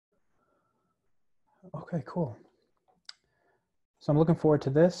Okay, cool. So I'm looking forward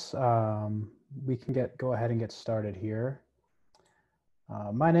to this. We can go ahead and get started here.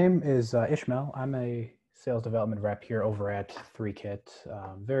 My name is Ishmael. I'm a sales development rep here over at Threekit.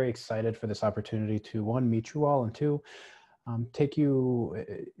 Very excited for this opportunity to, one, meet you all, and two,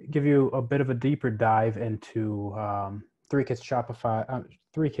 give you a bit of a deeper dive into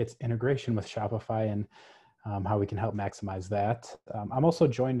Threekit's integration with Shopify and how we can help maximize that. I'm also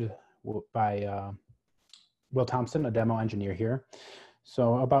joined by Will Thompson, a demo engineer here.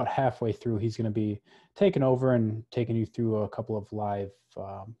 So about halfway through, he's going to be taking over and taking you through a couple of live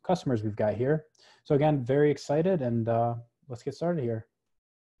customers we've got here. So again, very excited, and let's get started here.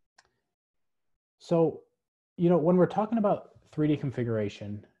 So, when we're talking about 3D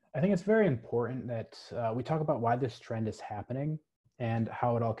configuration, I think it's very important that we talk about why this trend is happening and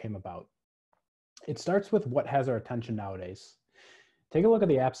how it all came about. It starts with what has our attention nowadays. Take a look at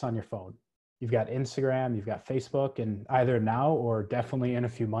the apps on your phone. You've got Instagram, you've got Facebook, and either now or definitely in a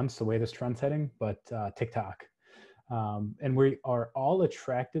few months, the way this trend's heading, but TikTok. And we are all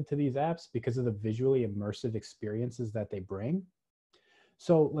attracted to these apps because of the visually immersive experiences that they bring.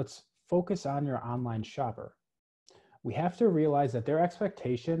 So let's focus on your online shopper. We have to realize that their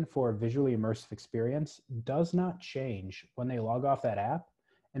expectation for a visually immersive experience does not change when they log off that app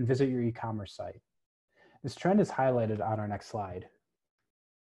and visit your e-commerce site. This trend is highlighted on our next slide.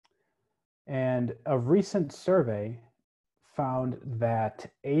 And a recent survey found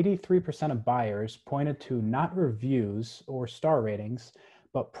that 83% of buyers pointed to not reviews or star ratings,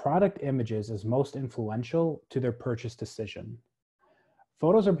 but product images as most influential to their purchase decision.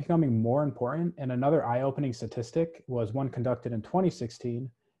 Photos are becoming more important, and another eye-opening statistic was one conducted in 2016,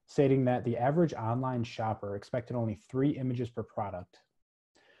 stating that the average online shopper expected only 3 images per product.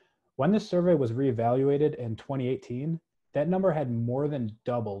 When this survey was reevaluated in 2018, that number had more than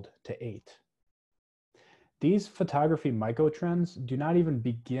doubled to 8. These photography micro-trends do not even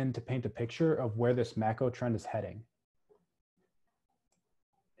begin to paint a picture of where this macro trend is heading.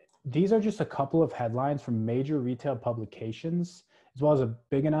 These are just a couple of headlines from major retail publications, as well as a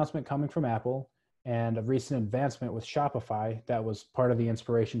big announcement coming from Apple and a recent advancement with Shopify that was part of the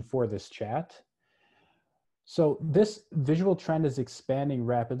inspiration for this chat. So this visual trend is expanding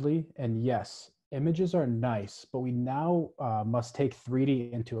rapidly, and yes, images are nice, but we now must take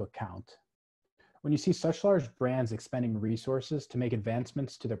 3D into account. When you see such large brands expending resources to make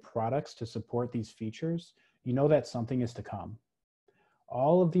advancements to their products to support these features, you know that something is to come.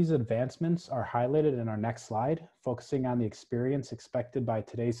 All of these advancements are highlighted in our next slide, focusing on the experience expected by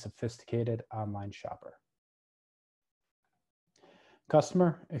today's sophisticated online shopper.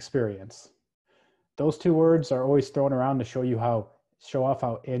 Customer experience. Those two words are always thrown around to show off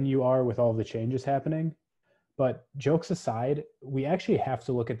how in you are with all the changes happening. But jokes aside, we actually have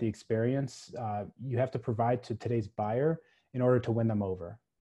to look at the experience you have to provide to today's buyer in order to win them over.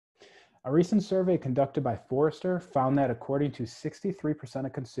 A recent survey conducted by Forrester found that according to 63%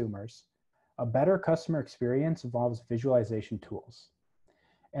 of consumers, a better customer experience involves visualization tools.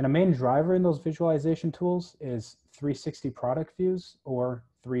 And a main driver in those visualization tools is 360 product views or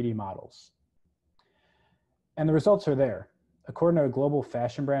 3D models. And the results are there. According to a global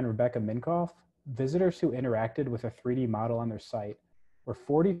fashion brand, Rebecca Minkoff, visitors who interacted with a 3D model on their site were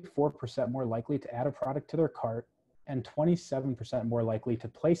 44% more likely to add a product to their cart and 27% more likely to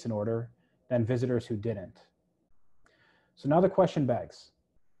place an order than visitors who didn't. So now the question begs,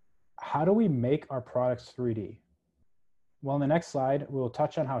 how do we make our products 3D? Well, in the next slide, we'll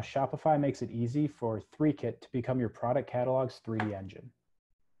touch on how Shopify makes it easy for Threekit to become your product catalog's 3D engine.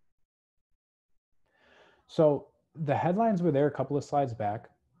 So the headlines were there a couple of slides back,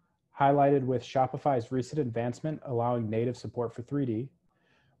 highlighted with Shopify's recent advancement allowing native support for 3D,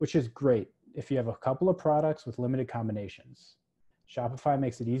 which is great if you have a couple of products with limited combinations. Shopify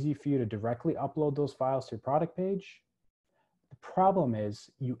makes it easy for you to directly upload those files to your product page. The problem is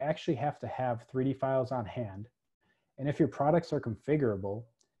you actually have to have 3D files on hand. And if your products are configurable,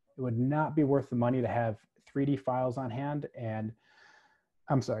 it would not be worth the money to have 3D files on hand. And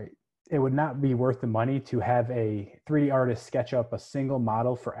it would not be worth the money to have a 3D artist sketch up a single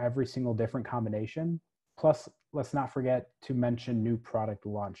model for every single different combination. Plus, let's not forget to mention new product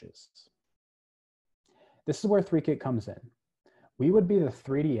launches. This is where Threekit comes in. We would be the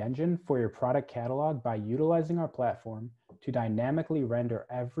 3D engine for your product catalog by utilizing our platform to dynamically render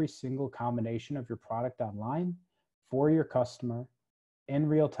every single combination of your product online for your customer in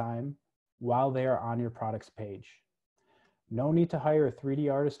real time while they are on your product's page. No need to hire a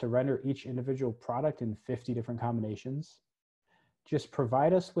 3D artist to render each individual product in 50 different combinations. Just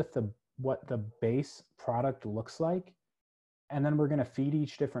provide us with what the base product looks like, And then we're going to feed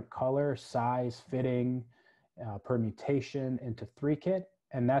each different color, size, fitting, permutation into Threekit.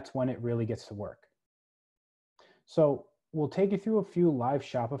 And that's when it really gets to work. So we'll take you through a few live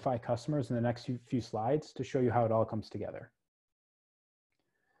Shopify customers in the next few slides to show you how it all comes together.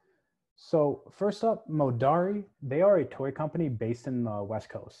 So first up, Modari. They are a toy company based in the West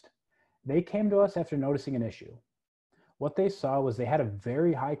Coast. They came to us after noticing an issue. What they saw was they had a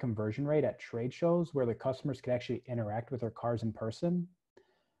very high conversion rate at trade shows where the customers could actually interact with their cars in person.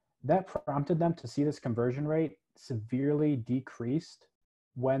 That prompted them to see this conversion rate severely decreased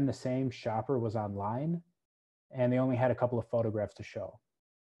when the same shopper was online and they only had a couple of photographs to show.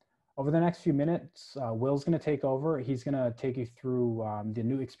 Over the next few minutes, Will's going to take over. He's going to take you through the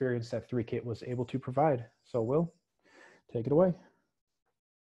new experience that Threekit was able to provide. So Will, take it away.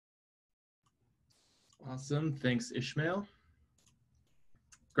 Awesome. Thanks, Ishmael.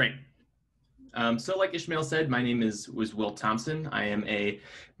 Great. So like Ishmael said, my name is Will Thompson. I am a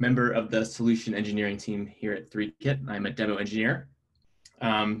member of the solution engineering team here at Threekit. I'm a demo engineer.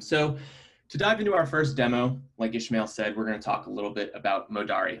 So to dive into our first demo, like Ishmael said, we're going to talk a little bit about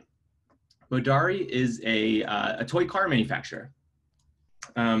Modari. Modari is a toy car manufacturer.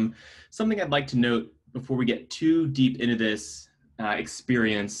 Something I'd like to note before we get too deep into this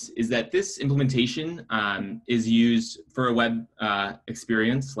experience is that this implementation is used for a web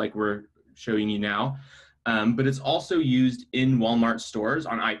experience like we're showing you now, but it's also used in Walmart stores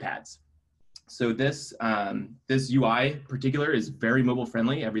on iPads. So this UI in particular is very mobile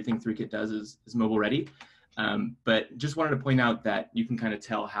friendly. Everything Threekit does is mobile ready. But just wanted to point out that you can kind of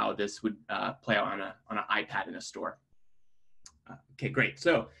tell how this would play out on an iPad in a store. Okay, great.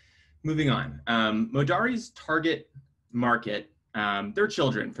 So moving on. Modari's target market, they're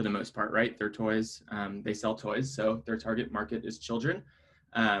children for the most part, right? They're toys. They sell toys, so their target market is children.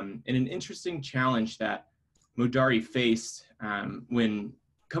 And an interesting challenge that Modari faced when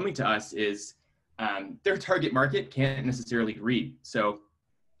coming to us is their target market can't necessarily read. So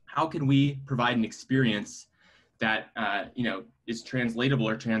how can we provide an experience that is translatable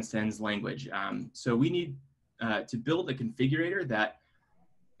or transcends language? So we need to build a configurator that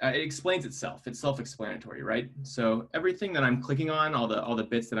it explains itself. It's self-explanatory, right? So everything that I'm clicking on, all the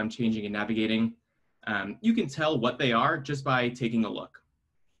bits that I'm changing and navigating, you can tell what they are just by taking a look.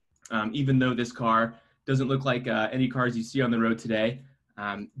 Even though this car doesn't look like any cars you see on the road today,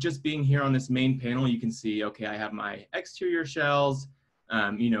 just being here on this main panel, you can see, okay, I have my exterior shells,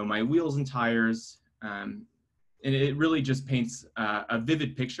 my wheels and tires, and it really just paints a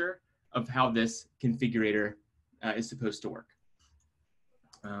vivid picture of how this configurator is supposed to work.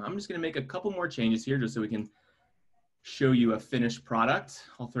 I'm just going to make a couple more changes here just so we can show you a finished product.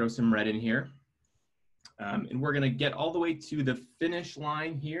 I'll throw some red in here. And we're going to get all the way to the finish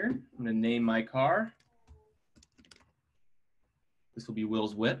line here. I'm going to name my car. This will be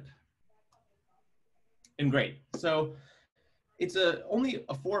Will's Whip. And great. So it's only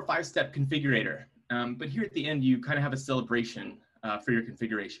a 4 or 5 step configurator. But here at the end, you kind of have a celebration for your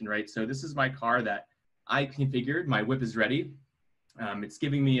configuration, right? So this is my car that I configured. My whip is ready. It's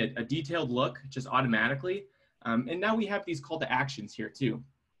giving me a detailed look just automatically. And now we have these call to actions here too.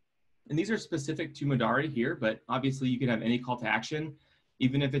 And these are specific to Modari here, but obviously you can have any call to action.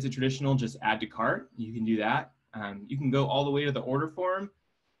 Even if it's a traditional just add to cart, you can do that. You can go all the way to the order form,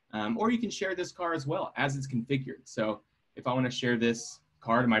 or you can share this car as well as it's configured. So if I want to share this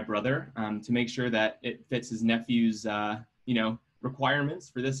car to my brother to make sure that it fits his nephew's requirements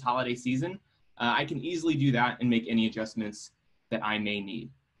for this holiday season, I can easily do that and make any adjustments that I may need.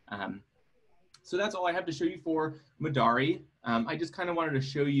 So that's all I have to show you for Modari. I just kind of wanted to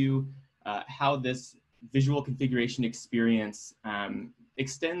show you how this visual configuration experience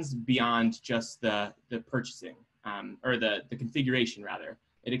extends beyond just the purchasing, or the configuration rather.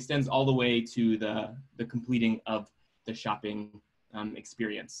 It extends all the way to the completing of the shopping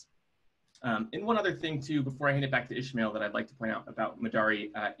experience. And one other thing too, before I hand it back to Ishmael, that I'd like to point out about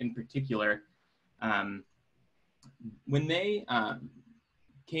Modari in particular, when they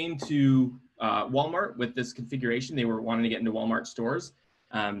came to Walmart with this configuration, they were wanting to get into Walmart stores.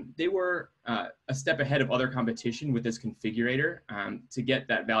 They were a step ahead of other competition with this configurator to get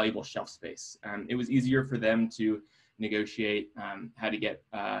that valuable shelf space. It was easier for them to negotiate how to get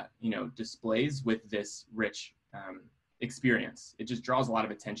displays with this rich experience. It just draws a lot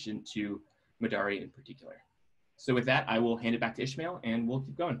of attention to Modari in particular. So with that, I will hand it back to Ishmael and we'll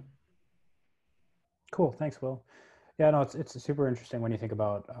keep going. Cool, thanks, Will. Yeah, no, it's super interesting when you think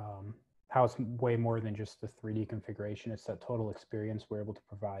about how it's way more than just the 3D configuration. It's that total experience we're able to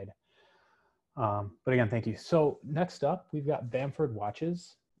provide. But again, thank you. So next up, we've got Bamford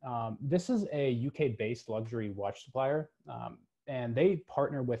Watches. This is a UK-based luxury watch supplier, and they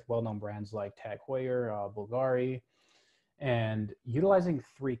partner with well-known brands like Tag Heuer, Bulgari, and utilizing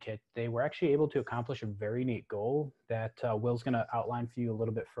Threekit, they were actually able to accomplish a very neat goal that Will's going to outline for you a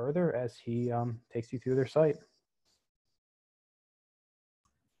little bit further as he takes you through their site.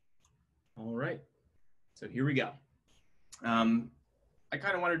 All right, so here we go. I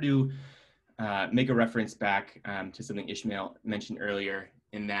kind of wanted to make a reference back to something Ishmael mentioned earlier,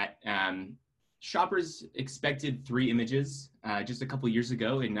 in that shoppers expected 3 images just a couple years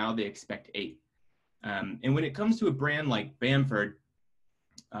ago, and now they expect 8. And when it comes to a brand like Bamford,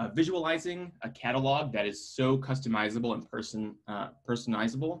 visualizing a catalog that is so customizable and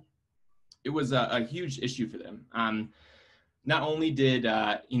personalizable, it was a huge issue for them. Not only did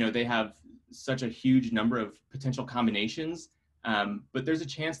they have such a huge number of potential combinations, but there's a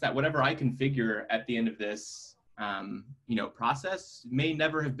chance that whatever I configure at the end of this process may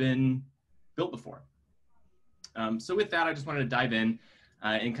never have been built before. So with that, I just wanted to dive in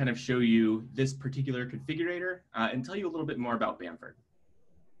and kind of show you this particular configurator and tell you a little bit more about Bamford.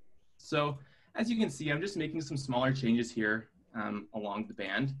 So as you can see, I'm just making some smaller changes here along the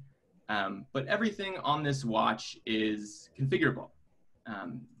band, but everything on this watch is configurable.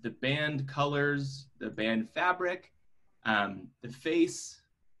 The band colors, the band fabric, the face,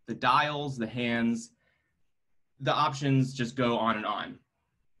 the dials, the hands, the options just go on and on.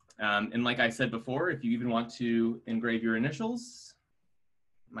 And like I said before, if you even want to engrave your initials,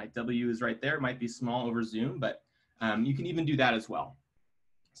 my W is right there. It might be small over Zoom, but you can even do that as well.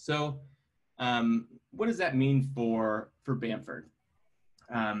 So what does that mean for Bamford?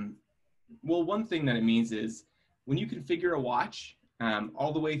 Well, one thing that it means is when you configure a watch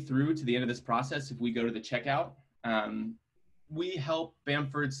all the way through to the end of this process, if we go to the checkout, we help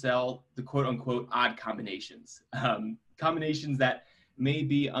Bamford sell the quote unquote odd combinations, combinations that may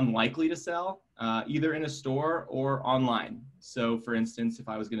be unlikely to sell either in a store or online. So for instance, if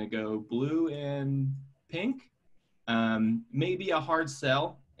I was going to go blue and pink, maybe a hard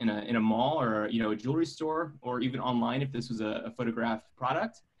sell in a mall or a jewelry store, or even online if this was a photographed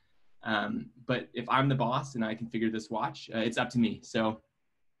product. But if I'm the boss and I configure this watch, it's up to me. So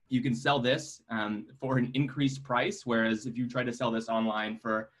you can sell this for an increased price, whereas if you try to sell this online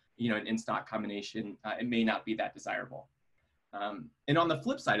for an in-stock combination, it may not be that desirable. And on the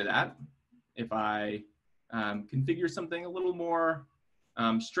flip side of that, if I configure something a little more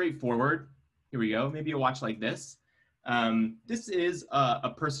straightforward, here we go, maybe a watch like this. This is a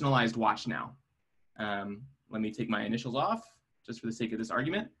personalized watch now. Let me take my initials off just for the sake of this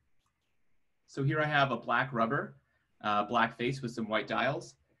argument. So here I have a black rubber, black face with some white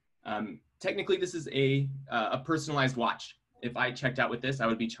dials. Technically, this is a personalized watch. If I checked out with this, I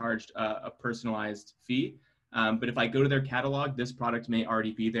would be charged a personalized fee. But if I go to their catalog, this product may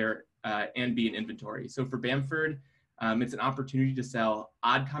already be there and be in inventory. So for Bamford, it's an opportunity to sell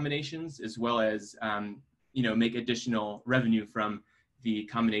odd combinations as well as make additional revenue from the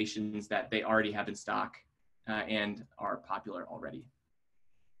combinations that they already have in stock and are popular already.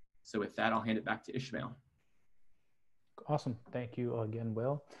 So with that, I'll hand it back to Ishmael. Awesome. Thank you again,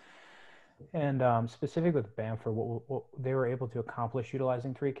 Will. And specific with Bamford, what they were able to accomplish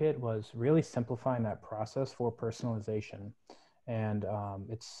utilizing Threekit was really simplifying that process for personalization. And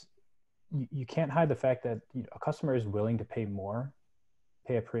you can't hide the fact that a customer is willing to pay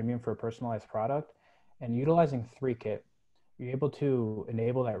a premium for a personalized product. And utilizing Threekit, you're able to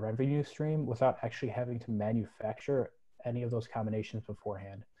enable that revenue stream without actually having to manufacture any of those combinations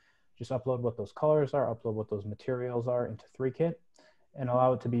beforehand. Just upload what those colors are, upload what those materials are into Threekit, and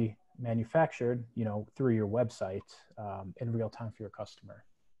allow it to be manufactured, through your website in real time for your customer.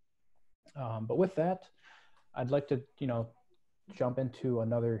 But with that, I'd like to, jump into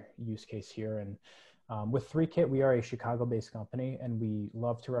another use case here. And with Threekit, we are a Chicago-based company, and we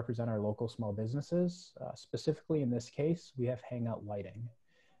love to represent our local small businesses. Specifically, in this case, we have Hangout Lighting.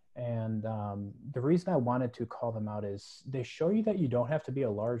 And the reason I wanted to call them out is they show you that you don't have to be a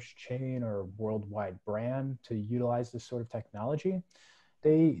large chain or worldwide brand to utilize this sort of technology.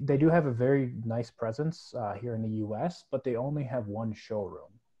 They do have a very nice presence here in the US, but they only have one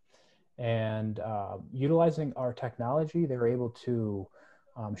showroom. And utilizing our technology, they're able to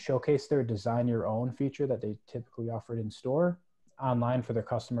showcase their design your own feature that they typically offered in store online for their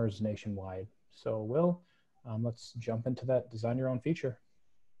customers nationwide. So Will, let's jump into that design your own feature.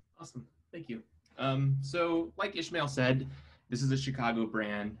 Awesome, thank you. So like Ishmael said, this is a Chicago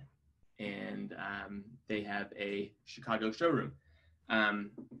brand, and they have a Chicago showroom.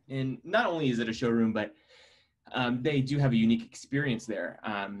 And not only is it a showroom, but they do have a unique experience there.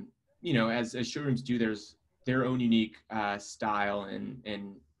 As showrooms do, there's their own unique style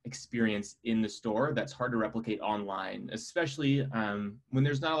and experience in the store that's hard to replicate online, especially when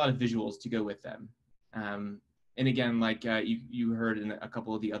there's not a lot of visuals to go with them. And again, like you heard in a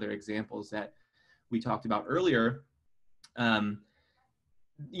couple of the other examples that we talked about earlier, there's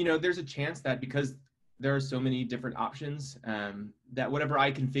a chance that because there are so many different options, that whatever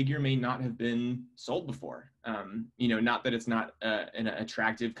I configure may not have been sold before. Not that it's not an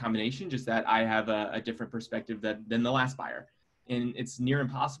attractive combination, just that I have a different perspective than the last buyer. And it's near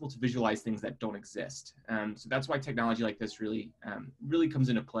impossible to visualize things that don't exist. So that's why technology like this really comes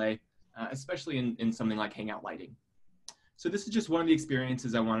into play, especially in something like Hangout lighting. So this is just one of the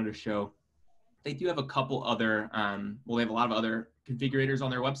experiences I wanted to show. They do have a couple other, they have a lot of other configurators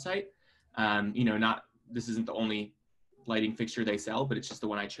on their website. This isn't the only lighting fixture they sell, but it's just the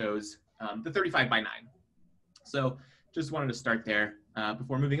one I chose, the 35 by 9. So just wanted to start there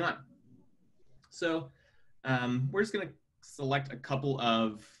before moving on. So we're just going to select a couple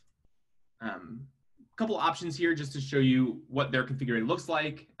options here just to show you what their configurator looks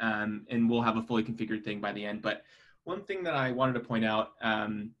like, and we'll have a fully configured thing by the end. But one thing that I wanted to point out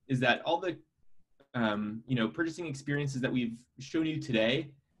is that all the purchasing experiences that we've shown you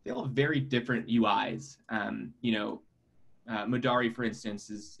today, they all have very different UIs. Modari, for instance,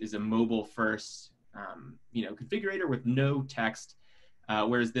 is a mobile first, configurator with no text,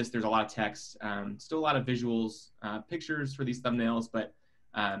 whereas there's a lot of text, still a lot of visuals, pictures for these thumbnails, but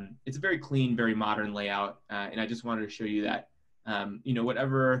it's a very clean, very modern layout. And I just wanted to show you that,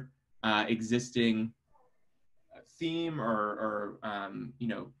 whatever existing theme or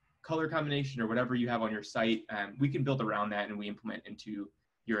color combination or whatever you have on your site, we can build around that and we implement into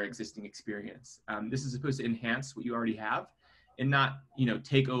your existing experience. This is supposed to enhance what you already have and not,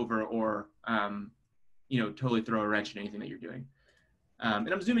 take over or, totally throw a wrench in anything that you're doing. And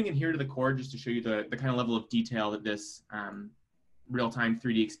I'm zooming in here to the core just to show you the kind of level of detail that this real-time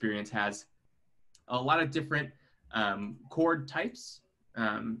 3D experience has. A lot of different chord types.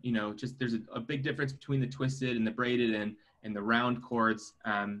 There's a big difference between the twisted and the braided and the round chords.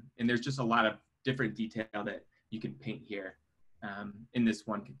 And there's just a lot of different detail that you can paint here in this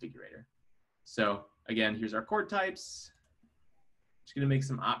one configurator. So again, here's our chord types. Just gonna make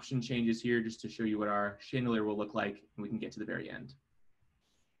some option changes here just to show you what our chandelier will look like, and we can get to the very end.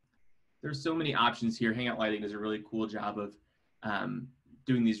 There's so many options here. Hangout Lighting does a really cool job of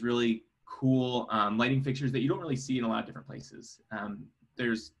doing these really cool lighting fixtures that you don't really see in a lot of different places.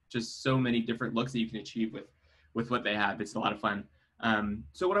 There's just so many different looks that you can achieve with what they have. It's a lot of fun.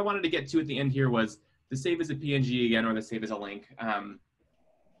 So what I wanted to get to at the end here was the save as a PNG again, or the save as a link.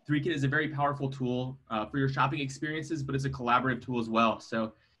 Threekit is a very powerful tool for your shopping experiences, but it's a collaborative tool as well.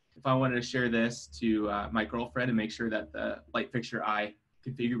 So if I wanted to share this to my girlfriend and make sure that the light fixture I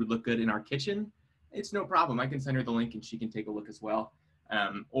configured would look good in our kitchen, it's no problem. I can send her the link and she can take a look as well.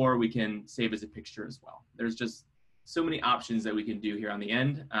 Or we can save as a picture as well. There's just so many options that we can do here on the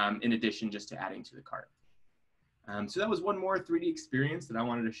end, in addition just to adding to the cart. So that was one more 3D experience that I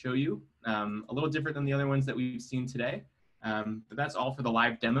wanted to show you, a little different than the other ones that we've seen today. But that's all for the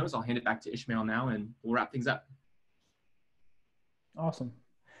live demos. I'll hand it back to Ishmael now and we'll wrap things up. Awesome.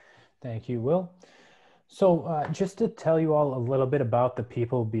 Thank you, Will. So just to tell you all a little bit about the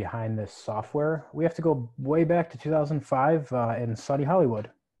people behind this software, we have to go way back to 2005 in sunny Hollywood.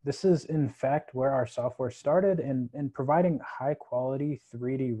 This is, in fact, where our software started in providing high-quality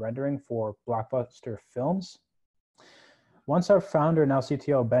 3D rendering for blockbuster films. Once our founder, now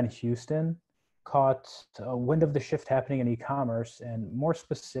CTO, Ben Houston, caught a wind of the shift happening in e-commerce, and more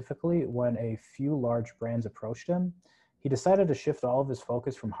specifically, when a few large brands approached him, he decided to shift all of his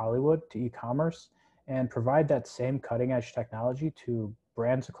focus from Hollywood to e-commerce and provide that same cutting-edge technology to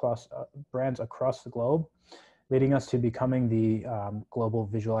brands across the globe, leading us to becoming the global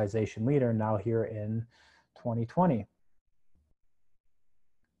visualization leader now here in 2020.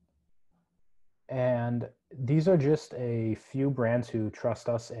 And these are just a few brands who trust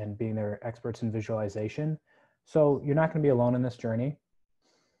us in being their experts in visualization. So you're not going to be alone in this journey.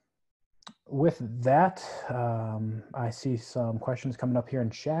 With that, I see some questions coming up here in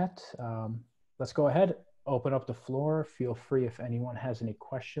chat. Let's go ahead, open up the floor. Feel free if anyone has any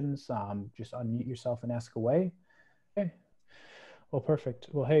questions, just unmute yourself and ask away. Okay. Well, perfect.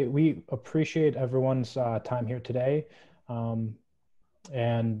 Well, hey, we appreciate everyone's time here today.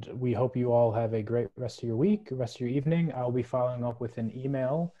 And we hope you all have a great rest of your week, rest of your evening. I'll be following up with an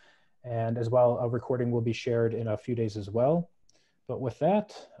email, and as well, a recording will be shared in a few days as well. But with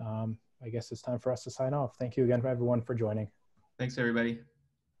that, I guess it's time for us to sign off. Thank you again, everyone, for joining. Thanks, everybody.